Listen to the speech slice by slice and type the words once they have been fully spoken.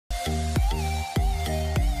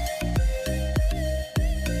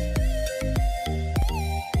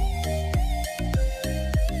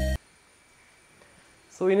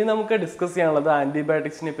So, we will discuss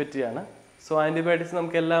antibiotics. So, antibiotics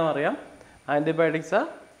antibiotics are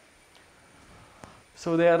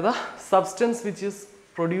they are the substance which is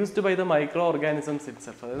produced by the microorganisms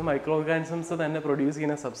itself. The microorganisms produce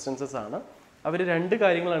substances. They have two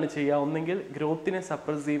things. Growth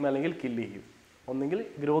suppress or kill.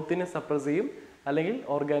 Growth suppress or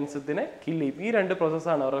organisms kill. These two processes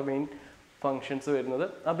are our main functions.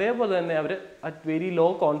 At very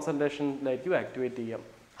low concentration activate.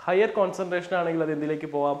 Higher concentration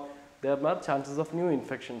there are chances of new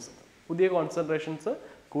infections. New concentrations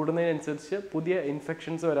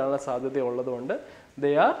infections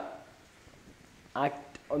they are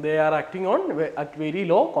acting on at very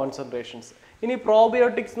low concentrations. In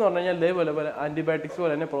probiotics, antibiotics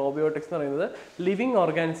and probiotics living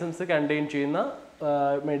organisms contain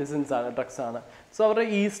medicines drugs. So,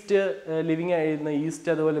 yeast living yeast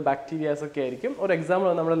bacteria or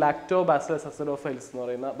example lactobacillus acidophilus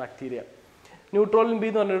bacteria. Neutrolin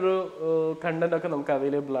B content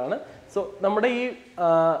available. So, this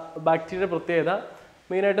bacteria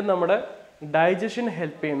main digestion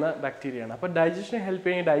help bacteria. But digestion help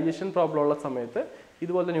digestion problem this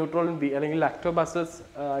is the neutrolin B lactobacillus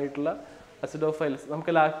acidophilus.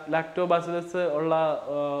 Lactobacillus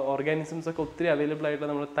organisms are available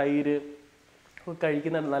in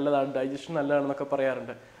digestion.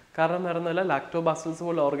 Lactobacillus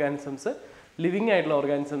organisms living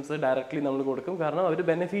organisms directly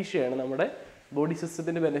beneficiary body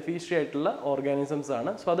system beneficiary organisms.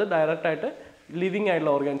 So, that direct living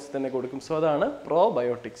organisms. So, that is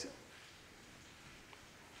probiotics.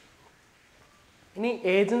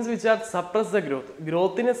 Agents which are suppress the growth.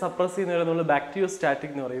 Growth is suppress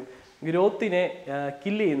bacteriostatic. Growth is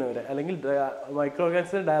kill.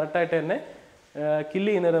 Microorganisms direct kill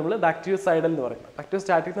bactericidal.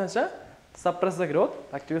 Bacteriostatic is suppress the growth.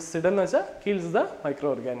 Bactericidal kills the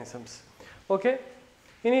microorganisms. Okay.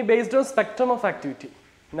 Based on spectrum of activity.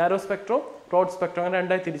 Narrow spectrum, broad spectrum.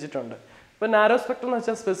 But narrow spectrum is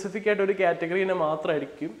specific category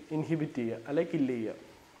inhibit or kill.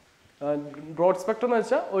 Broad spectrum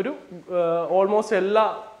is almost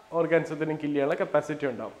all organisms kill capacity.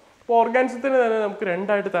 Organisms are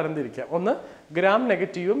gram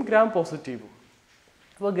negative, gram positive.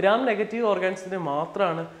 Gram negative organisms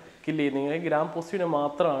are kill, gram positive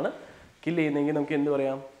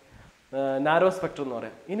kill. Narrow spectrum.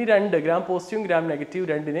 This is gram positive, gram negative.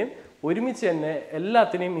 Inhibit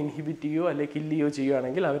or kill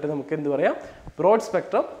broad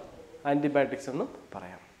spectrum antibiotics.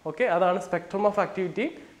 Okay, that is spectrum of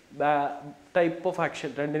activity, the type of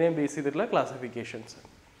action, basic classifications.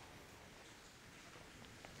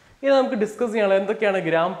 Now, we will discuss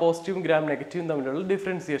gram positive, gram negative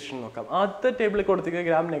differentiation. The table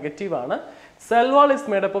gram negative. Cell wall is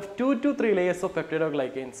made up of 2 to 3 layers of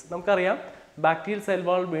peptidoglycans. We know bacterial cell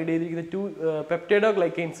wall made of 2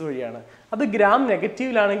 peptidoglycans. That gram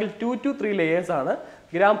negative 2 to 3 layers.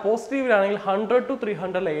 Gram positive 100 to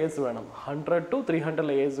 300 layers. 100 to 300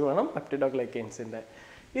 layers peptidoglycans.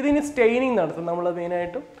 This is staining.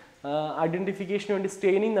 Identification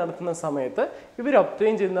staining we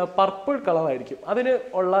obtain purple color. That is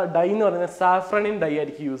dye saffron dye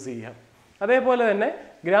use.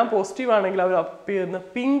 Gram positive appear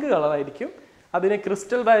pink color. That is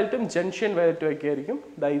crystal violet and gentian violet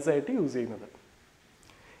dyes use.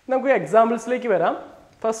 Now, examples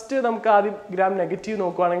first, gram negative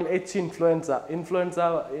H influenza.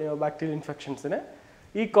 Influenza bacterial infections.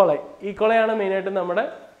 E. coli. E. coli is main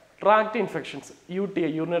tract infections.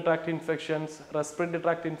 UTI, urinary tract infections, respiratory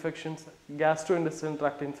tract infections, gastrointestinal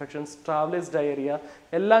tract infections, travelers diarrhea.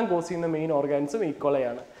 All cause the main organism E.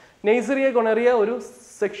 coli. Neisseria gonorrhea is a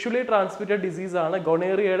sexually transmitted disease.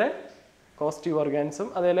 Gonorrhea is a causative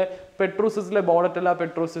organism. That is Petrosis, Bordetella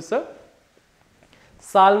petrosis,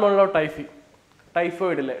 Salmonella typhi.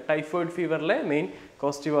 Typhoid fever main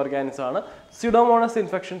causative organism. Pseudomonas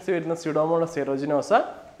infections Pseudomonas aeruginosa.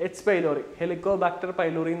 H. pylori. Helicobacter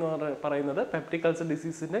pylori is peptic ulcer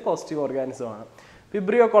disease causative organism.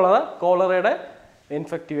 Vibrio cholera, cholera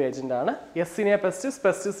infective agent. Yersinia pestis,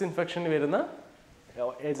 pestis infection agent.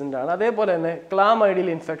 Chlamydial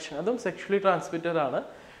infection. That is sexually transmitted.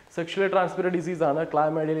 Sexually transmitted disease.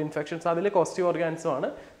 Chlamydial infections. That is causative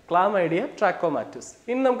organism. Chlamydia trachomatis.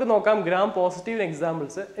 In gram positive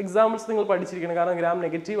examples. Examples gram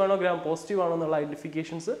negative or gram positive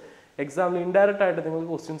identifications. Exam indirect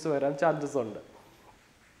questions charges.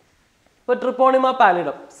 But Treponema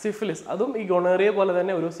pallidum, syphilis, that is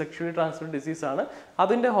gonorrhea sexually transmitted disease. That is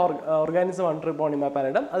organism Treponema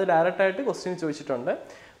pallidum. That is direct question.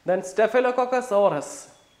 Then Staphylococcus aureus,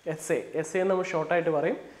 SA. SA is short.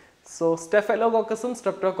 So സ്റ്റെഫലോകോക്കസും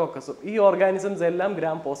സ്ട്രെപ്റ്റോകോക്കസും ഈ organisms എല്ലാം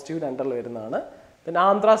gram പോസിറ്റീവിൻ്റെ അണ്ടറിൽ വരുന്നതാണ്. പിന്നെ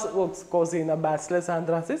Andrés cos ചെയ്യുന്ന bacillus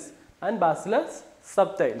anthracis and bacillus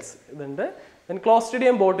സബ്ടൈൽസ് ഇതുണ്ട്. Then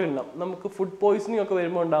Clostridium botulinum നമുക്ക് food poisoning ഒക്കെ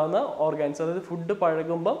വരുമ്പോൾ ഉണ്ടാകുന്ന ഓർഗാനിസം, അതായത് ഫുഡ്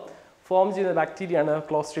പഴകുമ്പം ഫോം ചെയ്യുന്ന ബാക്ടീരിയയാണ്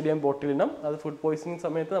ക്ലോസ്ട്രിഡിയം ബോട്ടുലിനം. അത് ഫുഡ് പോയിസണിങ്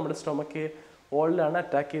സമയത്ത് നമ്മുടെ സ്റ്റൊമക്ക് വോളിലാണ്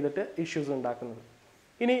അറ്റാക്ക് ചെയ്തിട്ട് ഇഷ്യൂസ് ഉണ്ടാക്കുന്നത്.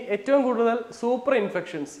 ഇനി ഏറ്റവും കൂടുതൽ സൂപ്പർ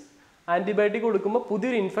ഇൻഫെക്ഷൻസ് ആൻറ്റിബയോട്ടിക് കൊടുക്കുമ്പോൾ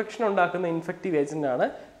പുതിയൊരു ഇൻഫെക്ഷൻ ഉണ്ടാക്കുന്ന infective ഏജൻ്റാണ്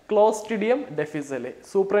Clostridium ഡിഫിസിലെ.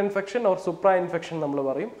 Super infection or Supra infection നമ്മൾ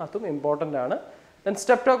പറയും, അതും ഇമ്പോർട്ടൻ്റ് ആണ്. ദെൻ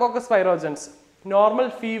സ്ട്രെപ്റ്റോകോക്കസ് പൈറോജൻസ്, നോർമൽ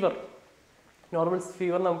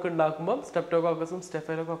ഫീവർ നമുക്ക് ഉണ്ടാക്കുമ്പോൾ സ്ട്രെപ്റ്റോകോക്കസും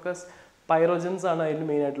സ്റ്റെഫലോകോക്കസ് പൈറോജൻസ് ആണ് അതിൽ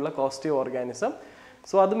മെയിനായിട്ടുള്ള കോസ്റ്റീവ് ഓർഗാനിസം.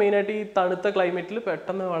 സോ അത് മെയിനായിട്ട് ഈ തണുത്ത ക്ലൈമറ്റിൽ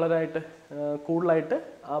പെട്ടെന്ന് വളരായിട്ട് കൂടുതലായിട്ട്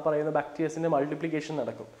ആ പറയുന്ന ബാക്ടീരിയസിൻ്റെ മൾട്ടിപ്ലിക്കേഷൻ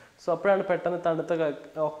നടക്കും. സോ അപ്പോഴാണ് പെട്ടെന്ന് തണുത്ത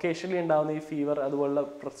ഒക്കേഷനിൽ ഉണ്ടാകുന്ന ഈ ഫീവർ അതുപോലുള്ള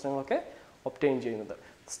പ്രശ്നങ്ങളൊക്കെ ഒബ്റ്റെയിൻ ചെയ്യുന്നത്.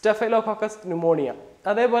 സ്റ്റെഫലോകോക്കസ് ന്യൂമോണിയ,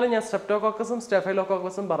 അതേപോലെ ഞാൻ സ്ട്രെപ്റ്റോകോക്കസും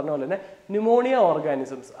സ്റ്റെഫലോകോക്കസും പറഞ്ഞ പോലെ തന്നെ ന്യൂമോണിയ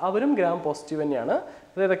ഓർഗാനിസംസ് അവരും ഗ്രാം പോസിറ്റീവ് തന്നെയാണ്.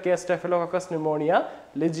 അതായതൊക്കെയാണ് സ്റ്റെഫലോകോക്കസ് ന്യൂമോണിയ,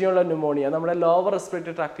 ലെജിയോണ ന്യൂമോണിയ, നമ്മുടെ lower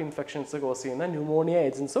respiratory tract infections cos ചെയ്യുന്ന ന്യൂമോണിയ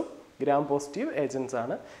ഏജൻസും ഗ്രാം പോസിറ്റീവ് ഏജൻസ്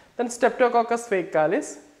ആണ്. Then streptococcus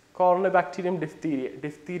ഫേക്കാലിസ്, കോർണോബാക്ടീരിയം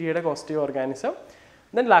ഡിഫ്തീരിയയുടെ positive organism.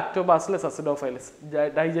 Then lactobacillus അസിഡോഫൈലസ്,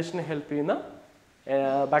 digestion help ചെയ്യുന്ന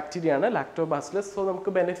ബാക്ടീരിയ ആണ് ലാക്ടോബാസിലസ്. സോ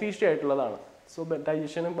നമുക്ക് ബെനിഫിഷ്യറി ആയിട്ടുള്ളതാണ്. സോ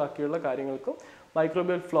ഡൈജഷനും ബാക്കിയുള്ള കാര്യങ്ങൾക്കും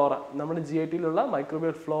മൈക്രോബിയൽ ഫ്ലോറ, നമ്മുടെ GIT-യിലുള്ള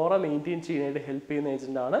മൈക്രോബിയൽ ഫ്ലോറ മെയിൻറ്റെയിൻ ചെയ്യാനായിട്ട് ഹെൽപ്പ് ചെയ്യുന്ന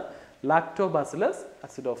ഏജൻ്റാണ് ലാക്ടോബാസിലസ്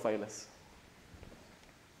അസിഡോഫൈലസ്.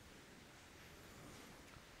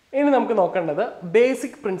 ഇനി നമുക്ക് നോക്കേണ്ടത്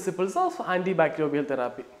basic principles of ആൻറ്റിബാക്ടീരിയൽ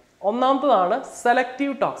therapy. ഒന്നാമത്തതാണ്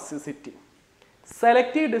selective toxicity,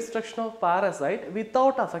 selective destruction of parasite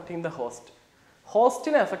without affecting the host.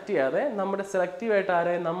 ഹോസ്റ്റിനെ affect ചെയ്യാതെ നമ്മുടെ സെലക്റ്റീവായിട്ട്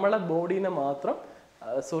ആരെ നമ്മളെ ബോഡീനെ മാത്രം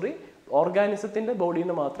ഓർഗാനിസത്തിൻ്റെ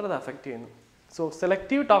ബോഡീനെ മാത്രം അത് അഫക്റ്റ് ചെയ്യുന്നു. So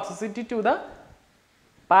selective toxicity to the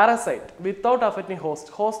parasite without affecting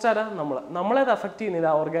host ആരാ നമ്മളെ അത് അഫക്റ്റ് ചെയ്യുന്നില്ല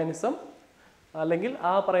ഓർഗാനിസം അല്ലെങ്കിൽ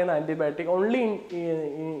ആ പറയുന്ന antibiotic only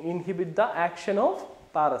inhibit the action of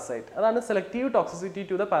parasite. അതാണ് selective toxicity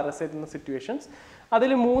to the parasite എന്ന സിറ്റുവേഷൻസ്.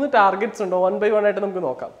 അതിൽ 3 ടാർഗറ്റ്സ് ഉണ്ട്, 1 by 1 ആയിട്ട് നമുക്ക്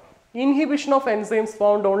നോക്കാം. Inhibition of enzymes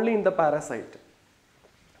found only in the parasite,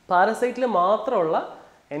 പാരസൈറ്റിൽ മാത്രമുള്ള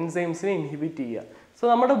എൻസൈംസിനെ ഇൻഹിബിറ്റ് ചെയ്യുക. സോ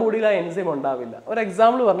നമ്മുടെ ബോഡിയിൽ ആ എൻസൈം ഉണ്ടാവില്ല. ഒരു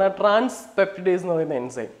എക്സാമ്പിൾ പറഞ്ഞാൽ ട്രാൻസ്പെപ്റ്റിഡേസ് എന്ന് പറയുന്ന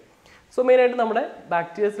എൻസൈം. സോ മെയിനായിട്ട് നമ്മുടെ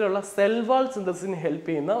ബാക്ടീരിയസിലുള്ള സെൽ വാൾ സിന്തസിന് ഹെൽപ്പ്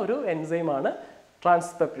ചെയ്യുന്ന ഒരു എൻസൈമാണ്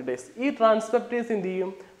ട്രാൻസ്പെപ്റ്റിഡേസ്. ഈ ട്രാൻസ്പെപ്റ്റിഡേസ് എന്ത് ചെയ്യും,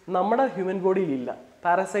 നമ്മുടെ ഹ്യൂമൻ ബോഡിയിൽ ഇല്ല,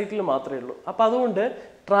 പാരസൈറ്റിൽ മാത്രമേ ഉള്ളൂ. അപ്പോൾ അതുകൊണ്ട്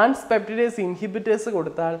ട്രാൻസ്പെപ്റ്റിഡേസ് ഇൻഹിബിറ്റേഴ്സ്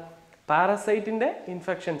കൊടുത്താൽ പാരസൈറ്റിൻ്റെ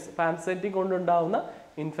ഇൻഫെക്ഷൻസ്, പാരസൈറ്റിൽ കൊണ്ടുണ്ടാവുന്ന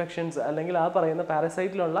ഇൻഫെക്ഷൻസ് അല്ലെങ്കിൽ ആ പറയുന്ന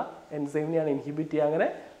പാരസൈറ്റിലുള്ള എൻസൈമിനെയാണ് ഇൻഹിബിറ്റ് ചെയ്യുക. അങ്ങനെ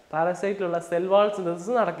പാരസൈറ്റിലുള്ള സെൽ വാൾ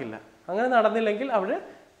സിന്തസിസ് നടക്കില്ല. അങ്ങനെ നടന്നില്ലെങ്കിൽ അവിടെ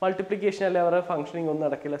മൾട്ടിപ്ലിക്കേഷൻ അല്ലെങ്കിൽ അവരുടെ ഫംഗ്ഷനിങ് ഒന്നും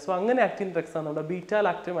നടക്കില്ല. സോ അങ്ങനെ ആക്ടിങ് ഡ്രഗ്സ് ആണ് നമ്മുടെ ബീറ്റാ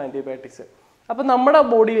ലാക്ടം ആൻറ്റിബയോട്ടിക്സ്. അപ്പോൾ നമ്മുടെ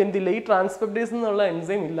ബോഡിയിൽ എന്തില്ല, ഈ ട്രാൻസ്പെപ്റ്റേസ് എന്നുള്ള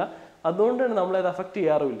എൻസൈം ഇല്ല, അതുകൊണ്ടാണ് നമ്മളത് അഫക്റ്റ്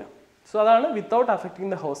ചെയ്യാറുമില്ല. സോ അതാണ് വിത്തൗട്ട് അഫക്റ്റിംഗ്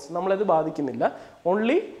ദ ഹോസ്റ്റ്, നമ്മളത് ബാധിക്കുന്നില്ല.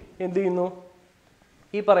 ഓൺലി എന്ത് ചെയ്യുന്നു,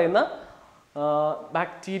 ഈ പറയുന്ന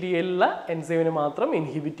ബാക്ടീരിയയിലുള്ള എൻസൈമിനെ മാത്രം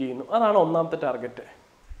ഇൻഹിബിറ്റ് ചെയ്യുന്നു. അതാണ് ഒന്നാമത്തെ ടാർഗറ്റ്.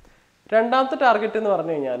 രണ്ടാമത്തെ ടാർഗറ്റ് എന്ന്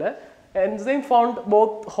പറഞ്ഞു കഴിഞ്ഞാൽ enzyme found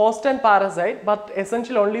both host and parasite but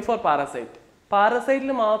essential only for parasite.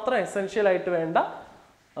 പാരസൈറ്റിൽ മാത്രം എസെൻഷ്യൽ ആയിട്ട് വേണ്ട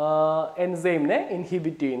എൻസൈമിനെ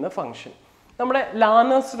ഇൻഹിബിറ്റ് ചെയ്യുന്ന ഫംഗ്ഷൻ നമ്മുടെ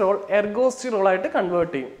ലാനോസ്റ്റിറോൾ എർഗോസ്റ്റിറോൾ ആയിട്ട്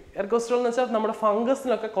കൺവേർട്ട് ചെയ്യും. എർഗോസ്റ്റിറോൾ എന്ന് വെച്ചാൽ നമ്മുടെ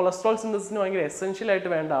ഫംഗസിനൊക്കെ കൊളസ്ട്രോൾ സിന്തസിന് ഭയങ്കര എസെൻഷ്യൽ ആയിട്ട്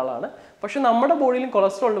വേണ്ട ആളാണ്. പക്ഷെ നമ്മുടെ ബോഡിയിലും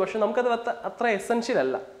കൊളസ്ട്രോൾ ഉണ്ട്, പക്ഷെ നമുക്കത് അത്ര എസെൻഷ്യൽ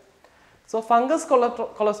അല്ല. സോ ഫംഗസ്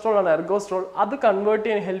കൊളസ്ട്രോൾ ആണ് എർഗോസ്റ്റിറോൾ. അത് കൺവേർട്ട്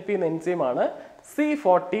ചെയ്യാൻ ഹെൽപ്പ് ചെയ്യുന്ന എൻസൈമാണ്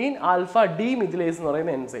C14 ആൽഫ ഡി മിഥിലേസ് എന്ന്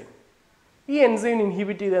പറയുന്ന എൻസൈം. ഈ എൻസൈം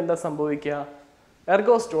ഇൻഹിബിറ്റ് ചെയ്ത് എന്താ സംഭവിക്കുക,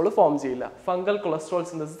 എർഗോസ്ട്രോൾ ഫോം ചെയ്യില്ല, ഫംഗൽ കൊളസ്ട്രോൾ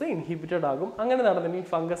സിന്തസിസ് ഇൻഹിബിറ്റഡ് ആകും. അങ്ങനെ നടന്നിട്ടുണ്ടെങ്കിൽ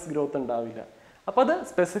ഫംഗസ് ഗ്രോത്ത് ഉണ്ടാവില്ല. അപ്പോൾ അത്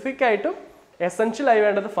സ്പെസിഫിക് ആയിട്ടും എസെൻഷ്യൽ ആയി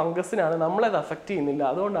വേണ്ടത് ഫംഗസിനാണ്, നമ്മളത് അഫക്റ്റ് ചെയ്യുന്നില്ല.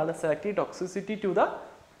 അതുകൊണ്ടാണ് selective toxicity to the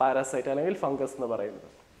parasite അല്ലെങ്കിൽ ഫംഗസ് എന്ന് പറയുന്നത്.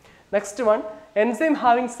 Next one, enzyme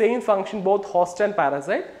having same function both host and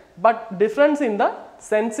parasite but difference in the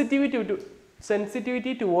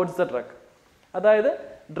sensitivity towards the drug. അതായത്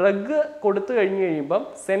ഡ്രഗ് കൊടുത്തു കഴിഞ്ഞ് കഴിയുമ്പം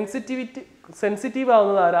സെൻസിറ്റീവ്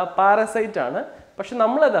ആവുന്നത് ആരാ, പാരസൈറ്റ് ആണ്. പക്ഷെ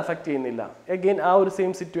നമ്മളത് അഫക്റ്റ് ചെയ്യുന്നില്ല. എഗെയിൻ ആ ഒരു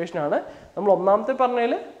സെയിം സിറ്റുവേഷൻ ആണ്. നമ്മൾ ഒന്നാമത്തെ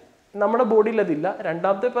പറഞ്ഞതിൽ നമ്മുടെ ബോഡിയിൽ അതില്ല,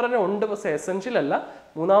 രണ്ടാമത്തെ പറഞ്ഞ ഉണ്ട് പക്ഷേ എസെൻഷ്യൽ അല്ല,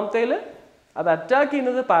 മൂന്നാമത്തേൽ അത് അറ്റാക്ക്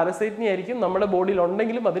ചെയ്യുന്നത് പാരസൈറ്റിനെ ആയിരിക്കും, നമ്മുടെ ബോഡിയിൽ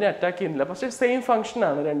ഉണ്ടെങ്കിലും അതിനെ അറ്റാക്ക് ചെയ്യുന്നില്ല. പക്ഷേ സെയിം ഫംഗ്ഷൻ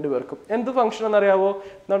ആണ് രണ്ടുപേർക്കും. എന്ത് ഫംഗ്ഷൻ എന്നറിയാവോ,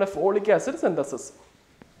 നമ്മുടെ ഫോളിക് ആസിഡ് സിന്തസിസ്.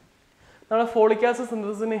 നമ്മുടെ ഫോളിക് ആസിഡ്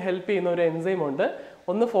സിന്തസിന് ഹെൽപ്പ് ചെയ്യുന്ന ഒരു എൻസൈം ഉണ്ട്,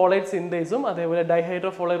 ഒന്ന് ഫോളേറ്റ് സിന്തേസും അതേപോലെ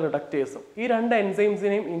ഡൈഹൈഡ്രോഫോളേറ്റ് റിഡക്റ്റേസും. ഈ രണ്ട്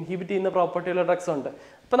എൻസൈംസിനെയും ഇൻഹിബിറ്റ് ചെയ്യുന്ന പ്രോപ്പർട്ടിയുള്ള ഡ്രഗ്സ് ഉണ്ട്.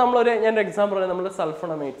 ഇപ്പോൾ ഞാൻ ഒരു എക്സാമ്പിൾ പറയാം, നമ്മുടെ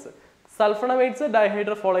സൾഫണമൈഡ്സ്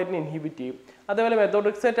ഡൈഹൈഡ്രോഫോളേറ്റിനെ ഇൻഹിബിറ്റ് ചെയ്യും. അതേപോലെ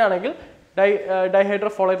മെത്തോട്രിക്സേറ്റ് ആണെങ്കിൽ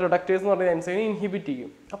ഡൈഹൈഡ്രോഫോളേറ്റ് റിഡക്റ്റേഴ്സ് എന്ന് പറയുന്ന എൻസൈമിനെ ഇൻഹിബിറ്റ്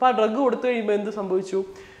ചെയ്യും. അപ്പോൾ ആ ഡ്രഗ് കൊടുത്തു കഴിയുമ്പോൾ എന്ത് സംഭവിച്ചു?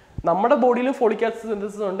 നമ്മുടെ ബോഡിയിലും ഫോളിക് ആസിഡ്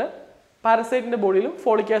സിന്തസിസ് ഉണ്ട്, പാരസൈറ്റിന്റെ ബോഡിയിലും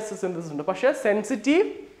ഫോളിക് ആസിഡ് സിന്തസിസ് ഉണ്ട്. പക്ഷേ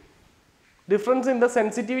difference in the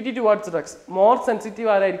sensitivity towards drugs. More sensitive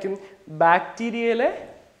ആരായിരിക്കും? ബാക്ടീരിയയിലെ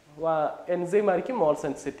എൻസൈം ആയിരിക്കും മോർ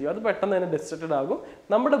സെൻസിറ്റീവ്. അത് പെട്ടെന്ന് തന്നെ ഡിസ്ട്രക്റ്റഡ് ആകും,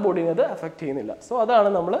 നമ്മുടെ ബോഡീനെ അത് അഫക്റ്റ് ചെയ്യുന്നില്ല. സോ അതാണ്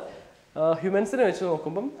നമ്മൾ ഹ്യൂമൻസിനെ വെച്ച്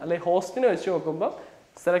നോക്കുമ്പം അല്ലെങ്കിൽ ഹോസ്റ്റിനെ വെച്ച് നോക്കുമ്പോൾ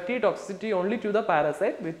selective toxicity only to the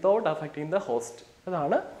parasite without affecting the host.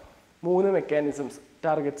 അതാണ് 3 മെക്കാനിസംസ്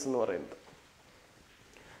ടാർഗറ്റ്സ് എന്ന് പറയുന്നത്.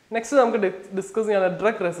 നെക്സ്റ്റ് നമുക്ക് ഡിസ്കസ് ചെയ്യാൻ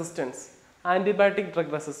drug resistance, antibiotic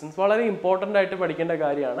drug resistance. വളരെ ഇമ്പോർട്ടൻ്റ് ആയിട്ട് പഠിക്കേണ്ട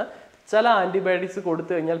കാര്യമാണ്. ചില ആൻറ്റിബയോട്ടിക്സ്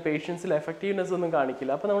കൊടുത്തു കഴിഞ്ഞാൽ പേഷ്യൻസിൽ എഫക്റ്റീവ്നെസ് ഒന്നും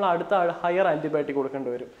കാണിക്കില്ല. അപ്പോൾ നമ്മൾ അടുത്ത ഹയർ ആൻറ്റിബയോട്ടിക് കൊടുക്കേണ്ടി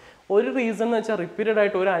വരും. ഒരു റീസൺ എന്ന് വെച്ചാൽ റിപ്പീറ്റഡ്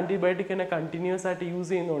ആയിട്ട് ഒരു ആൻറ്റിബയോട്ടിക് തന്നെ കണ്ടിന്യൂസ് ആയിട്ട് യൂസ്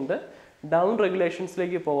ചെയ്യുന്നതുകൊണ്ട് ഡൗൺ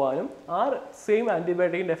റെഗുലേഷൻസിലേക്ക് പോകാനും ആ സെയിം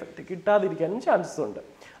ആൻറ്റിബയോട്ടിക്കിൻ്റെ എഫക്റ്റ് കിട്ടാതിരിക്കാനും ചാൻസസ് ഉണ്ട്.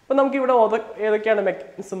 അപ്പോൾ നമുക്കിവിടെ ഏതൊക്കെയാണ്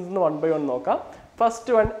മെക്കാനിസംസ് എന്ന് 1 by 1 നോക്കാം.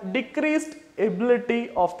 First one, decreased ability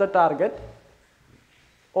of the target.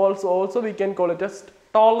 Also we can call it as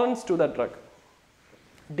tolerance to the drug.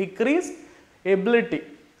 Decreased ability,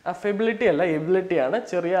 affability അല്ല, എബിലിറ്റി ആണ്.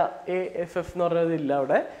 ചെറിയ AFF എന്ന് പറയുന്നത് ഇല്ല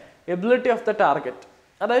അവിടെ. എബിലിറ്റി ഓഫ് ദ ടാർഗറ്റ്,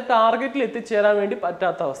 അതായത് ടാർഗറ്റിൽ എത്തിച്ചേരാൻ വേണ്ടി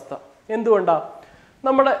പറ്റാത്ത അവസ്ഥ. എന്തുകൊണ്ടാണ്?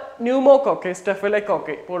 നമ്മുടെ ന്യൂമോകോക്കെ,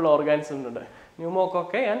 സ്റ്റെഫിലോകോക്കെ പോലുള്ള ഓർഗാനിസംസ് ഉണ്ട്.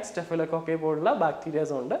 ന്യൂമോകോക്കെ ആൻഡ് സ്റ്റെഫിലോകോക്കെ പോലുള്ള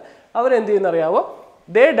ബാക്ടീരിയാസ് ഉണ്ട്. അവരെന്ത് ചെയ്യുന്നറിയാവോ?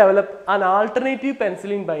 ദേ develop an alternative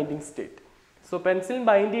penicillin binding state. So penicillin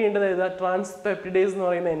bind ചെയ്യേണ്ടത് ഏതാ? ട്രാൻസ്പെപ്റ്റിഡേസ് എന്ന്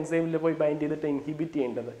പറയുന്ന എൻസൈമിൽ പോയി ബൈൻഡ് ചെയ്തിട്ട് ഇൻഹിബിറ്റ്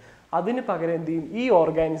ചെയ്യേണ്ടത്. അതിന് പകരം എന്ത് ചെയ്യും? ഈ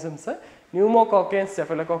ഓർഗാനിസംസ് ന്യൂമോകോക്കെ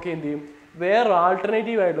സ്റ്റെഫിലോകോക്കെ എന്ത് ചെയ്യും? വേറെ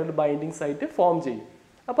ആൾട്ടർനേറ്റീവ് ആയിട്ടുള്ള ഒരു ബൈൻഡിങ് സൈറ്റ് ഫോം ചെയ്യും.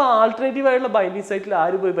 അപ്പോൾ ആൾട്ടർനേറ്റീവ് ആയിട്ടുള്ള ബൈൻഡിങ് സൈറ്റിൽ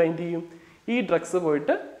ആര് പോയി ബൈൻഡ് ചെയ്യും? ഈ ഡ്രഗ്സ്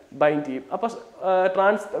പോയിട്ട് ബൈൻഡ് ചെയ്യും. അപ്പോൾ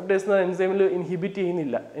ട്രാൻസ്പെപ്റ്റേസ് എന്ന എൻസൈമിൽ ഇൻഹിബിറ്റ്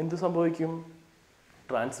ചെയ്യുന്നില്ല. എന്ത് സംഭവിക്കും?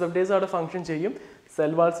 ട്രാൻസ്പെപ്റ്റേസ് അവിടെ ഫംഗ്ഷൻ ചെയ്യും,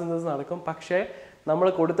 സെൽ വാൾ സിന്തസിസ് നടക്കും. പക്ഷേ നമ്മൾ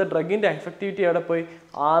കൊടുത്ത ഡ്രഗിൻ്റെ എഫക്റ്റിവിറ്റി അവിടെ പോയി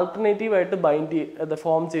ആൾട്ടർനേറ്റീവ് ആയിട്ട്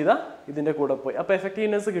ഫോം ചെയ്ത ഇതിൻ്റെ കൂടെ പോയി. അപ്പോൾ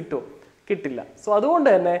എഫക്റ്റീവ്നെസ് കിട്ടുമോ? കിട്ടില്ല. സോ അതുകൊണ്ട്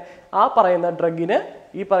തന്നെ ആ പറയുന്ന ഡ്രഗിന്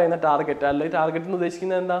ഈ പറയുന്ന ടാർഗറ്റ്, അല്ലെങ്കിൽ ടാർഗറ്റ് എന്ന്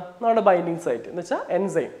ഉദ്ദേശിക്കുന്നത് എന്താ? നമ്മുടെ ബൈൻഡിങ് സൈറ്റ് എന്ന് വെച്ചാൽ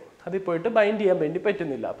എൻസൈം, അതിൽ പോയിട്ട് ബൈൻഡ് ചെയ്യാൻ വേണ്ടി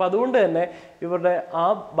പറ്റുന്നില്ല. അപ്പോൾ അതുകൊണ്ട് തന്നെ ഇവരുടെ ആ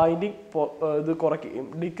ബൈൻഡിങ് ഇത് കുറയ്ക്കുകയും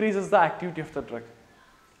decreases the activity of the drug,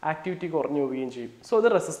 activity കുറഞ്ഞു പോവുകയും ചെയ്യും. സോ ഇത്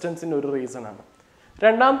റെസിസ്റ്റൻസിൻ്റെ ഒരു റീസൺ ആണ്.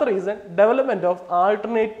 രണ്ടാമത്തെ reason, development of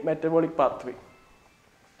alternate metabolic pathway.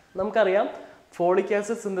 നമുക്കറിയാം ഫോളിക്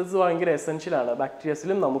ആസിഡ് സിന്തസിസ് ഭയങ്കര എസെൻഷ്യലാണ്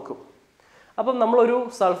ബാക്ടീരിയസിലും നമുക്കും. അപ്പം നമ്മളൊരു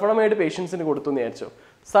സൾഫണമൈഡ് പേഷ്യൻസിന് കൊടുത്തു എന്ന് വിചാരിച്ചോ,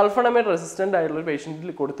 സൾഫണമൈഡ് റെസിസ്റ്റൻ്റ് ആയിട്ടുള്ള പേഷ്യൻറ്റിൽ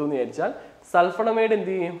കൊടുത്തു എന്ന് വിചാരിച്ചാൽ സൾഫണമൈഡ്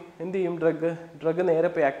എന്ത് ചെയ്യും? ഡ്രഗ് നേരെ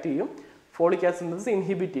പോയി ആക്ട് ചെയ്യും, ഫോളിക് ആസിഡ് സിന്തസിസ്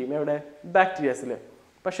ഇൻഹിബിറ്റ് ചെയ്യും. എവിടെ? ബാക്ടീരിയസിൽ.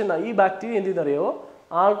 പക്ഷെ ഈ ബാക്ടീരിയ എന്ത് ചെയ്യുന്നറിയോ?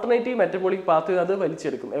 ആൾട്ടർനേറ്റീവ് മെറ്റബോളിക് പാത്വേ അത്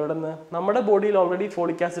വലിച്ചെടുക്കും. എവിടെ നിന്ന്? നമ്മുടെ ബോഡിയിൽ ഓൾറെഡി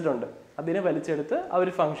ഫോളിക് ആസിഡ് ഉണ്ട്, അതിനെ വലിച്ചെടുത്ത് അവർ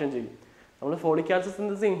ഫംഗ്ഷൻ ചെയ്യും. നമ്മൾ folic acid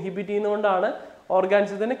synthesis inhibit ചെയ്യുന്നതുകൊണ്ടാണ്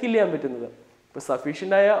ഓർഗാനിസത്തിനെ kill ചെയ്യാൻ പറ്റുന്നത്. ഇപ്പോൾ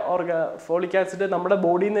സഫീഷ്യൻ്റ് ആയ ഫോളിക് ആസിഡ് നമ്മുടെ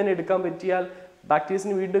ബോഡിയിൽ നിന്ന് തന്നെ എടുക്കാൻ പറ്റിയാൽ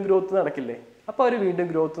ബാക്ടീരിയസിന് വീണ്ടും ഗ്രോത്ത് നടക്കില്ലേ? അപ്പോൾ അവർ വീണ്ടും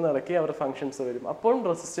ഗ്രോത്ത് നടക്കി അവരുടെ ഫങ്ഷൻസ് വരും, അപ്പോൾ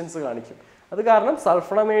റെസിസ്റ്റൻസ് കാണിക്കും. അത് കാരണം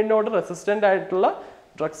സൾഫണമൈഡിനോട് റെസിസ്റ്റൻ്റ് ആയിട്ടുള്ള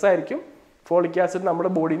ഡ്രഗ്സ് ആയിരിക്കും ഫോളിക് ആസിഡ്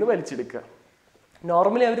നമ്മുടെ ബോഡിയിൽ നിന്ന് വലിച്ചെടുക്കുക.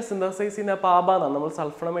 നോർമലി അവർ സിന്തസൈസ് ചെയ്യുന്ന പാബ എന്നാണ്. നമ്മൾ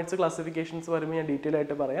സൾഫണമൈഡ്സ് ക്ലാസിഫിക്കേഷൻസ് വരുമ്പോൾ ഞാൻ ഡീറ്റെയിൽ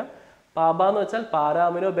ആയിട്ട് പറയാം. പാബ എന്ന് വെച്ചാൽ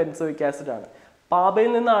പാരാമിനോ ബെൻസോയിക് ആസിഡ് ആണ്.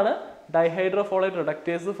 പാബയിൽ നിന്നാണ് ഡൈഹൈഡ്രോഫോളേറ്റ്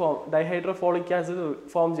റിഡക്റ്റേഴ്സ് ഡൈഹൈഡ്രോഫോളിക് ആസിഡ്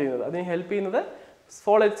ഫോം ചെയ്യുന്നത്. അതിന് ഹെൽപ്പ് ചെയ്യുന്നത്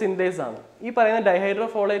ഫോളേറ്റ് സിന്തേസ് ആണ്. ഈ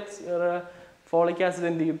പറയുന്ന ഫോളിക് ആസിഡ്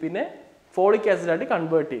എന്ത് ചെയ്യും? പിന്നെ ഫോളിക് ആസിഡായിട്ട്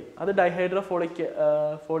കൺവേർട്ട് ചെയ്യും. അത് ഡൈഹൈഡ്രോഫോളിക്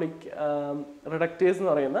റിഡക്റ്റേഴ്സ്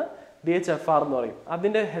എന്ന് പറയുന്ന DHFR എന്ന് പറയും,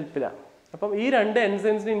 അതിൻ്റെ ഹെൽപ്പിലാണ്. അപ്പം ഈ രണ്ട്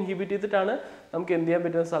എൻസൈംസിനെ ഇൻഹിബിറ്റ് ചെയ്തിട്ടാണ് നമുക്ക് എന്ത് ചെയ്യാൻ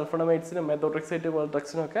പറ്റുന്നത്? സൾഫണമൈഡ്സിനും മെത്തോട്രെക്സേറ്റ് പോലെ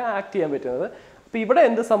ഡ്രഗ്സിനും ഒക്കെ ആക്ട് ചെയ്യാൻ പറ്റുന്നത്. അപ്പോൾ ഇവിടെ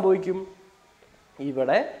എന്ത് സംഭവിക്കും?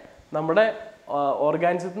 ഇവിടെ നമ്മുടെ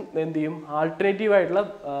ഓർഗാനിസം എന്ത് ചെയ്യും? ആൾട്ടർനേറ്റീവ് ആയിട്ടുള്ള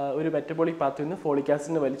ഒരു മെറ്റബോളിക് പാത്വയിൽ നിന്ന് ഫോളിക്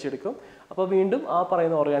ആസിഡിനെ വലിച്ചെടുക്കും. അപ്പോൾ വീണ്ടും ആ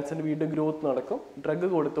പറയുന്ന ഓർഗാനിസത്തിന് വീണ്ടും ഗ്രോത്ത് നടക്കും. ഡ്രഗ്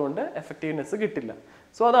കൊടുത്തുകൊണ്ട് എഫക്റ്റീവ്നെസ് കിട്ടില്ല.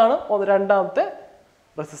 സോ അതാണ് രണ്ടാമത്തെ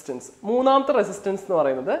റെസിസ്റ്റൻസ്. മൂന്നാമത്തെ റെസിസ്റ്റൻസ് എന്ന്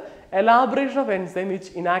പറയുന്നത് elaboration of enzyme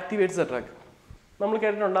which ഇനാക്ടിവേറ്റ്സ് A drug. നമ്മൾ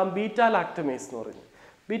കേട്ടിട്ടുണ്ടാകും ബീറ്റാ ലാക്ടമേസ് എന്ന് പറയുന്നത്.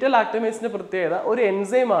 ബീറ്റാ ലാക്ടമേസിന്റെ പ്രത്യേകത ഒരു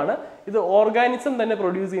എൻസൈമാണ്. ഇത് ഓർഗാനിസം തന്നെ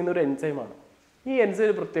പ്രൊഡ്യൂസ് ചെയ്യുന്ന ഒരു എൻസൈമാണ്. ഈ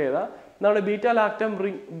എൻസൈമിന്റെ പ്രത്യേകത നമ്മുടെ ബീറ്റാ ലാക്ടം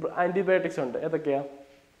ആന്റിബയോട്ടിക്സ് ഉണ്ട്. ഏതൊക്കെയാ?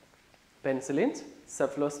 പെൻസിലിൻസ്,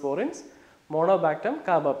 സെഫലോസ്പോറിൻസ്, മോണോബാക്ടം,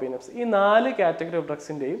 കാർബാപ്പീനംസ്. ഈ 4 കാറ്റഗറി ഓഫ്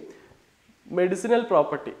ഡ്രഗ്സിൻ്റെയും മെഡിസിനൽ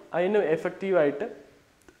പ്രോപ്പർട്ടി, അതിന് എഫക്റ്റീവായിട്ട്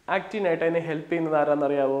ആക്റ്റീനായിട്ട് അതിനെ ഹെൽപ്പ് ചെയ്യുന്നത്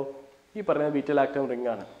ആരാന്നറിയാവോ? ഈ പറയുന്ന ബീറ്റാ ലാക്ടം റിംഗ്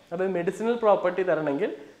ആണ്. അതായത് മെഡിസിനൽ പ്രോപ്പർട്ടി തരണമെങ്കിൽ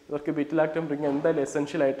ഇവർക്ക് ബീറ്റാ ലാക്ടം റിംഗ് എന്തായാലും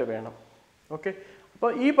എസെൻഷ്യൽ ആയിട്ട് വേണം. ഓക്കെ,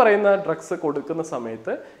 അപ്പോൾ ഈ പറയുന്ന ഡ്രഗ്സ് കൊടുക്കുന്ന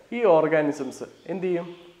സമയത്ത് ഈ ഓർഗാനിസംസ് എന്ത് ചെയ്യും?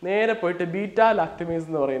 നേരെ പോയിട്ട് ബീറ്റാ ലാക്ടമേസ്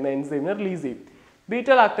എന്ന് പറയുന്ന എൻസൈമിനെ റിലീസ് ചെയ്യും.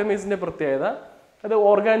 ബീറ്റാ ലാക്ടമേസിൻ്റെ പ്രത്യേകത അത്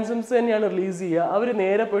ഓർഗാനിസംസ് തന്നെയാണ് റിലീസ് ചെയ്യുക. അവർ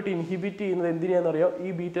നേരെ പോയിട്ട് ഇൻഹിബിറ്റ് ചെയ്യുന്നത് എന്തിനാണെന്ന് അറിയാം,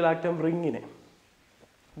 ഈ beta lactam റിങ്ങിനെ.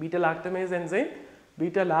 Beta ലാക്ടമേസ് enzyme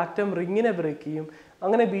beta lactam റിങ്ങിനെ break ചെയ്യും.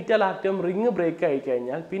 അങ്ങനെ ബീറ്റാ ലാക്ടം റിങ് ബ്രേക്ക് ആയി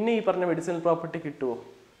കഴിഞ്ഞാൽ പിന്നെ ഈ പറഞ്ഞ മെഡിസിനൽ പ്രോപ്പർട്ടി കിട്ടുമോ?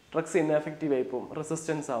 ഡ്രഗ്സ് ഇൻഎഫക്റ്റീവ് ആയി പോകും,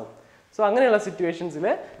 റെസിസ്റ്റൻസ് ആവും. സോ അങ്ങനെയുള്ള സിറ്റുവേഷൻസിൽ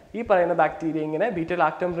ഈ പറയുന്ന ബാക്ടീരിയ ഇങ്ങനെ ബീറ്റാ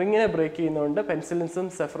ലാക്ടം റിങ്ങിനെ ബ്രേക്ക് ചെയ്യുന്നതുകൊണ്ട് പെൻസിലിൻസും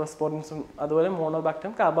സെഫ്രോസ്പോറിൻസും അതുപോലെ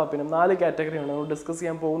മോണോബാക്ടം കാർബാപ്പിനും 4 കാറ്റഗറിയാണ് നമ്മൾ ഡിസ്കസ്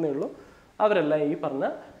ചെയ്യാൻ പോകുന്നേ ഉള്ളൂ. അവരെല്ലാം ഈ പറഞ്ഞ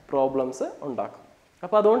പ്രോബ്ലംസ് ഉണ്ടാക്കും.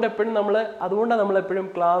 അപ്പോൾ അതുകൊണ്ടാണ് നമ്മൾ എപ്പോഴും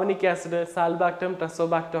ക്ലാവനിക് ആസിഡ്, സാൽബാക്ടം,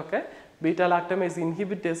 ടെസോബാക്ടം ഒക്കെ ബീറ്റാ ലാക്ടമേസ്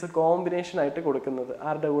ഇൻഹിബിറ്റേഴ്സ് കോമ്പിനേഷൻ ആയിട്ട് കൊടുക്കുന്നത്.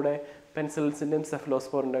 ആരുടെ കൂടെ? പെൻസിലിൻസിൻ്റെയും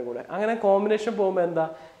സെഫലോസ്പോറിൻ്റെ കൂടെ. അങ്ങനെ കോമ്പിനേഷൻ പോകുമ്പോൾ എന്താ,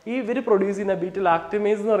 ഈ ഇവർ പ്രൊഡ്യൂസ് ചെയ്യുന്ന ബീറ്റാ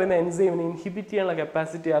ലാക്ടമേസ് എന്ന് പറയുന്ന എൻസൈമിനെ ഇൻഹിബിറ്റ് ചെയ്യാനുള്ള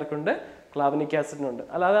കപ്പാസിറ്റി ആർക്കുണ്ട്? ക്ലാവനിക് ആസിഡിനുണ്ട്.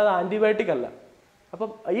 അല്ലാതെ അത് ആൻറ്റിബയോട്ടിക് അല്ല. അപ്പം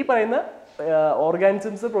ഈ പറയുന്ന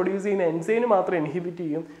ഓർഗാനിസംസ് പ്രൊഡ്യൂസ് ചെയ്യുന്ന എൻസൈമിന് മാത്രം ഇൻഹിബിറ്റ്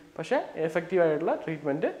ചെയ്യും, പക്ഷേ എഫക്റ്റീവ് ആയിട്ടുള്ള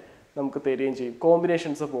ട്രീറ്റ്മെൻറ്റ് നമുക്ക് തരികയും ചെയ്യും.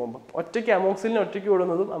 കോമ്പിനേഷൻസ് പോകുമ്പോൾ ഒറ്റയ്ക്ക് അമോക്സിലിൻ ഒറ്റയ്ക്ക്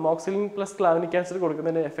കൊടുക്കുന്നതും അമോക്സിലിൻ പ്ലസ് ക്ലാവനിക് ആസിഡ്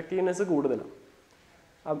കൊടുക്കുന്നതിൻ്റെ എഫക്റ്റീവ്നെസ് കൂടുതലാണ്.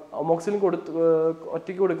 അമോക്സിലിൻ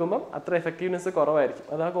ഒറ്റയ്ക്ക് കൊടുക്കുമ്പം അത്ര എഫക്റ്റീവ്നെസ് കുറവായിരിക്കും.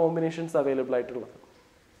 അതാ കോമ്പിനേഷൻസ് അവൈലബിൾ ആയിട്ടുള്ളത്.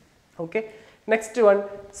 Okay, next one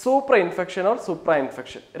super infection or Supra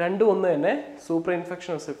infection. രണ്ടും ഒന്ന് തന്നെ. Super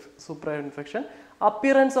infection or Supra infection,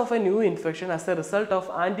 appearance of A new infection as A result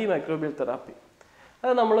of anti microbial therapy.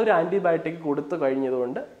 അത് നമ്മളൊരു ആൻറ്റിബയോട്ടിക് കൊടുത്തു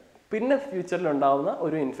കഴിഞ്ഞതുകൊണ്ട് പിന്നെ ഫ്യൂച്ചറിൽ ഉണ്ടാകുന്ന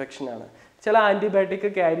ഒരു ഇൻഫെക്ഷനാണ്. ചില ആൻറ്റിബയോട്ടിക്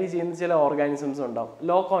ക്യാരി ചെയ്യുന്ന ചില ഓർഗാനിസംസ് ഉണ്ടാവും.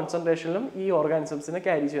 ലോ കോൺസെൻട്രേഷനിലും ഈ ഓർഗാനിസംസിനെ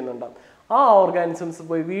ക്യാരി ചെയ്യുന്നുണ്ടാവും. ആ ഓർഗാനിസംസ്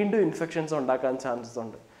പോയി വീണ്ടും ഇൻഫെക്ഷൻസ് ഉണ്ടാക്കാൻ ചാൻസസ്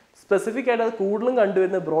ഉണ്ട്. സ്പെസിഫിക് ആയിട്ട് അത് കൂടുതലും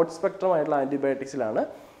കണ്ടുവരുന്ന ബ്രോഡ് സ്പെക്ട്രം ആയിട്ടുള്ള ആൻറ്റിബയോട്ടിക്സിലാണ്.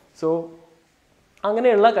 സോ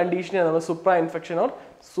അങ്ങനെയുള്ള കണ്ടീഷനെയാണ് നമ്മൾ Supra infection or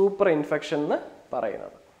super infection എന്ന്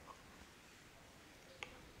പറയുന്നത്.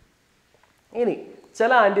 ഇനി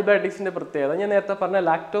ചില ആൻറ്റിബയോട്ടിക്സിൻ്റെ പ്രത്യേകത ഞാൻ നേരത്തെ പറഞ്ഞ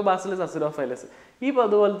ലാക്ടോബാസിലസ് അസിഡോഫൈലസ്, ഈ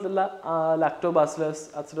അതുപോലത്തുള്ള ലാക്ടോബാസിലസ്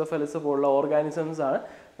അസിഡോഫൈലസ് പോലുള്ള ഓർഗാനിസംസ് ആണ്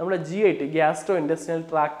നമ്മുടെ GIT ഗ്യാസ്ട്രോ ഇൻറ്റസ്റ്റിനൽ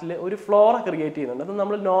ട്രാക്റ്റിൽ ഒരു ഫ്ലോറ ക്രിയേറ്റ് ചെയ്യുന്നുണ്ട്. അത്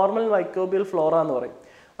നമ്മൾ നോർമൽ മൈക്രോബിയൽ ഫ്ലോറ എന്ന് പറയും.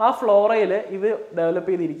 ആ ഫ്ലോറയിൽ ഇവർ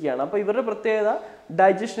ഡെവലപ്പ് ചെയ്തിരിക്കുകയാണ്. അപ്പോൾ ഇവരുടെ പ്രത്യേകത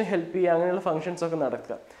ഡൈജഷന് ഹെൽപ്പ് ചെയ്യുക, അങ്ങനെയുള്ള ഫങ്ഷൻസ് ഒക്കെ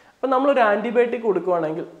നടക്കുക. അപ്പോൾ നമ്മളൊരു ആൻറ്റിബയോട്ടിക്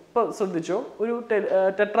കൊടുക്കുകയാണെങ്കിൽ ഇപ്പോൾ ശ്രദ്ധിച്ചോ, ഒരു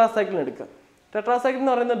ടെട്രാസൈക്ലിൻ എടുക്കുക. ടെട്രാസൈക്ലിൻ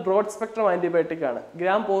എന്ന് പറയുന്നത് ബ്രോഡ് സ്പെക്ട്രം ആൻറ്റിബയോട്ടിക് ആണ്.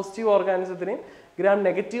 ഗ്രാം പോസിറ്റീവ് ഓർഗാനിസത്തിനെയും ഗ്രാം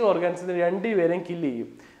നെഗറ്റീവ് ഓർഗാനിസത്തിനെയും രണ്ടുപേരെയും കില്ല് ചെയ്യും.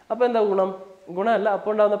 അപ്പോൾ എന്താ ഗുണമല്ല,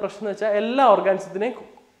 അപ്പോൾ ഉണ്ടാകുന്ന പ്രശ്നം എന്ന് വെച്ചാൽ എല്ലാ ഓർഗാനിസത്തിനെയും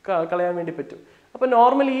കളയാൻ വേണ്ടി പറ്റും. അപ്പോൾ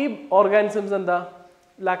നോർമലി ഈ ഓർഗാനിസംസ് എന്താ,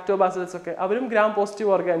 ലാക്ടോബാസിലസ് ഒക്കെ അവരും ഗ്രാം പോസിറ്റീവ്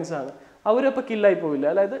ഓർഗാനിസം ആണ്. അവരപ്പോൾ കില്ലായി പോവില്ല,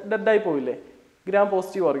 അതായത് ഡെഡായി പോവില്ലേ ഗ്രാം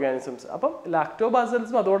പോസിറ്റീവ് ഓർഗാനിസംസ്. അപ്പം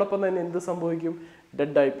ലാക്ടോബാസിലസും അതോടൊപ്പം തന്നെ എന്ത് സംഭവിക്കും,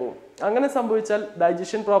 ഡെഡായി പോകും. അങ്ങനെ സംഭവിച്ചാൽ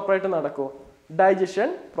ഡൈജഷൻ പ്രോപ്പറായിട്ട് നടക്കുമോ? ഡൈജഷൻ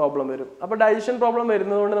പ്രോബ്ലം വരും. അപ്പോൾ ഡൈജഷൻ പ്രോബ്ലം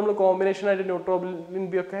വരുന്നതുകൊണ്ട് നമ്മൾ കോമ്പിനേഷനായിട്ട് ന്യൂട്രോബിലിൻ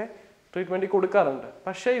ബി ഒക്കെ ട്രീറ്റ്മെൻറ്റ് കൊടുക്കാറുണ്ട്.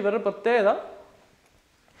 പക്ഷേ ഇവരുടെ പ്രത്യേകത,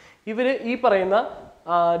 ഇവർ ഈ പറയുന്ന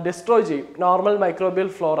ഡിസ്ട്രോയ് ചെയ്യും. നോർമൽ മൈക്രോബിയൽ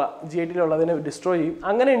ഫ്ലോറ GITയിലുള്ളതിനെ ഡിസ്ട്രോയ് ചെയ്യും.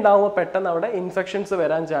 അങ്ങനെ ഉണ്ടാകുമ്പോൾ പെട്ടെന്ന് അവിടെ ഇൻഫെക്ഷൻസ്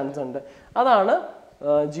വരാൻ ചാൻസ് ഉണ്ട്. അതാണ്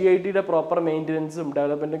GITയുടെ പ്രോപ്പർ മെയിൻ്റനൻസും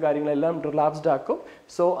ഡെവലപ്മെൻറ്റും കാര്യങ്ങളെല്ലാം റിലാപ്സ്ഡ് ആക്കും.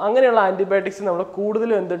 സോ അങ്ങനെയുള്ള ആൻറ്റിബയോട്ടിക്സ് നമ്മൾ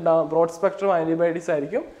കൂടുതലും എന്തുണ്ടാകും, ബ്രോഡ് സ്പെക്ട്രം ആൻറ്റിബയോട്ടിക്സ്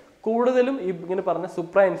ആയിരിക്കും കൂടുതലും ഇങ്ങനെ പറഞ്ഞ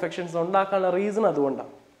സൂപ്ര ഇൻഫെക്ഷൻസ് ഉണ്ടാക്കാനുള്ള റീസൺ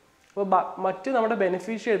അതുകൊണ്ടാണ്. അപ്പോൾ മറ്റ് നമ്മുടെ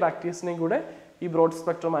ബെനിഫിഷ്യൽ ബാക്ടീരിയസിനെയും കൂടെ ഈ ബ്രോഡ്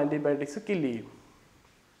സ്പെക്ട്രം ആൻറ്റിബയോട്ടിക്സ് കില്ല് ചെയ്യും.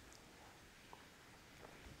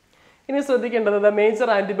 ഇനി ശ്രദ്ധിക്കേണ്ടത് major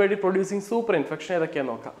antibiotic producing super infection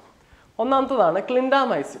ഏതൊക്കെയാണെന്ന് നോക്കാം. ഒന്നാമത്തതാണ്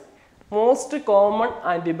clindamycin, most common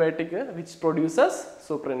antibiotic which produces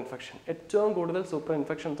super infection. ഏറ്റവും കൂടുതൽ സൂപ്പർ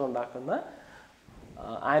ഇൻഫെക്ഷൻസ് ഉണ്ടാക്കുന്ന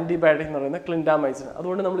ആൻറ്റിബയോട്ടിക് എന്ന് പറയുന്നത് ക്ലിൻഡാമൈസിൻ.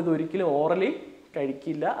 അതുകൊണ്ട് നമ്മൾ ഇത് ഒരിക്കലും ഓറലി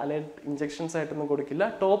കഴിക്കില്ല, അല്ലെങ്കിൽ ഇഞ്ചെക്ഷൻസ് ആയിട്ടൊന്നും കൊടുക്കില്ല.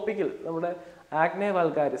 ടോപ്പിക്കൽ നമ്മുടെ ആഗ്നെ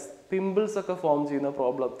വൾഗാരിസ് പിമ്പിൾസ് ഒക്കെ ഫോം ചെയ്യുന്ന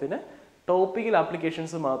പ്രോബ്ലത്തിന് ടോപ്പിക്കൽ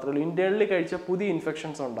ആപ്ലിക്കേഷൻസ് മാത്രമേ ഉള്ളൂ. ഇന്റേണലി കഴിച്ച പുതിയ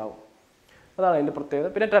ഇൻഫെക്ഷൻസ് ഉണ്ടാവും. അതാണ് അതിൻ്റെ പ്രത്യേകത.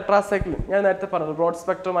 പിന്നെ ടെട്രാസൈക്ലിൻ ഞാൻ നേരത്തെ പറഞ്ഞത് ബ്രോഡ്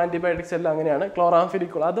സ്പെക്ട്രം ആൻറ്റിബയോട്ടിക്സ് എല്ലാം അങ്ങനെയാണ്.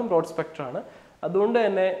 ക്ലോറാംഫെനിക്കോൾ അതും ബ്രോഡ് സ്പെക്ട്രം ആണ്. അതുകൊണ്ട്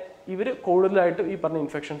തന്നെ ഇവർ കൂടുതലായിട്ട് ഈ പറഞ്ഞ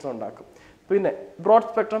ഇൻഫെക്ഷൻസ് ഉണ്ടാക്കും. പിന്നെ ബ്രോഡ്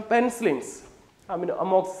സ്പെക്ട്രം പെൻസിലിൻസ്,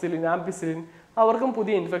 അമോക്സിലിൻ, ആംപിസിലിൻ, അവർക്കും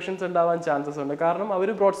പുതിയ ഇൻഫെക്ഷൻസ് ഉണ്ടാവാൻ ചാൻസസ് ഉണ്ട്. കാരണം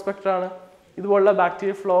അവർ ബ്രോഡ് സ്പെക്ട്രം ആണ്. ഇതുപോലുള്ള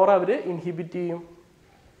ബാക്ടീരിയ ഫ്ലോറ അവർ ഇൻഹിബിറ്റ് ചെയ്യും.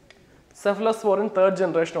 സെഫലോസ്പോറിൻ 3rd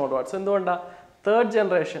ജനറേഷൻ ഓൺവേർഡ്സ്. എന്തുകൊണ്ടാണ്? 3rd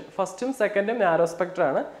ജനറേഷൻ ഫസ്റ്റും സെക്കൻഡും നാരോ സ്പെക്ട്രം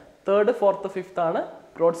ആണ്, 3rd 4th 5th ആണ്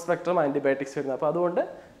ബ്രോഡ് സ്പെക്ട്രം ആൻറ്റിബയോട്ടിക്സ് വരുന്നത്. അപ്പോൾ അതുകൊണ്ട്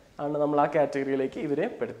ആണ് നമ്മൾ ആ കാറ്റഗറിയിലേക്ക് ഇവരെ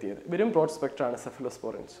പെടുത്തിയത്. ഇവരും ബ്രോഡ് സ്പെക്ട്രം ആണ്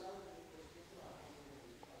സെഫലോസ്പോറിൻസ്.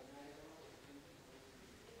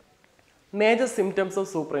 Major symptoms of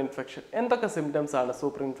super infection. എന്തൊക്കെ സിംറ്റംസ് ആണ്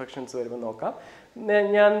സൂപ്പർ ഇൻഫെക്ഷൻസ് വരുമ്പോൾ നോക്കാം.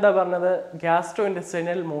 ഞാൻ എന്താ പറഞ്ഞത്, ഗ്യാസ്ട്രോ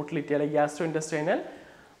ഇൻറ്റസ്റ്റൈനൽ മോട്ടിലിറ്റി അല്ലെങ്കിൽ ഗ്യാസ്ട്രോ ഇൻറ്റസ്റ്റൈനൽ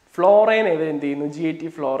ഫ്ലോറൈനെ ഇവർ എന്ത് ചെയ്യുന്നു, GIT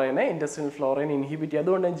ഫ്ലോറൈനെ, ഇൻറ്റസ്റ്റൈനൽ ഫ്ലോറൈനെ ഇൻഹിബിറ്റ് ചെയ്യുക.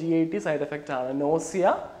 അതുകൊണ്ട് GIT സൈഡ് എഫക്റ്റ് ആണ്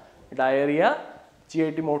നോസിയ, ഡയറിയ,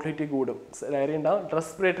 GIT മോട്ടിലിറ്റി കൂടും, ഡയറിയ ഉണ്ടാവും.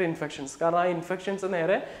 റെസ്പിറേറ്ററി ഇൻഫെക്ഷൻസ്, കാരണം ആ ഇൻഫെക്ഷൻസ്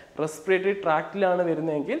നേരെ റെസ്പിറേറ്ററി ട്രാക്റ്റിലാണ്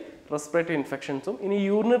വരുന്നതെങ്കിൽ റെസ്പിറേറ്ററി ഇൻഫെക്ഷൻസും, ഇനി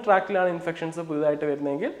യൂറിനറി ട്രാക്റ്റിലാണ് ഇൻഫെക്ഷൻസ് പുതുതായിട്ട്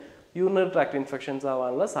വരുന്നതെങ്കിൽ യൂറിനറി ട്രാക്ട് ഇൻഫെക്ഷൻസ്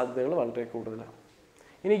ആവാനുള്ള സാധ്യതകൾ വളരെ കൂടുതലാണ്.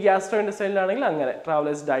 ഇനി ഗ്യാസ്ട്രോ ഇൻറ്റെസ്റ്റൈനിലാണെങ്കിൽ അങ്ങനെ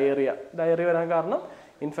ട്രാവലേഴ്സ് ഡയറിയ വരാൻ കാരണം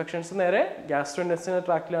ഇൻഫെക്ഷൻസ് നേരെ ഗ്യാസ്ട്രോ ഇൻറ്റെസ്റ്റൈനൽ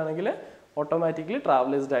ട്രാക്റ്റിലാണെങ്കിൽ ഓട്ടോമാറ്റിക്കലി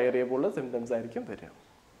ട്രാവലേഴ്സ് ഡയറിയ പോലുള്ള സിംറ്റംസ് ആയിരിക്കും വരിക.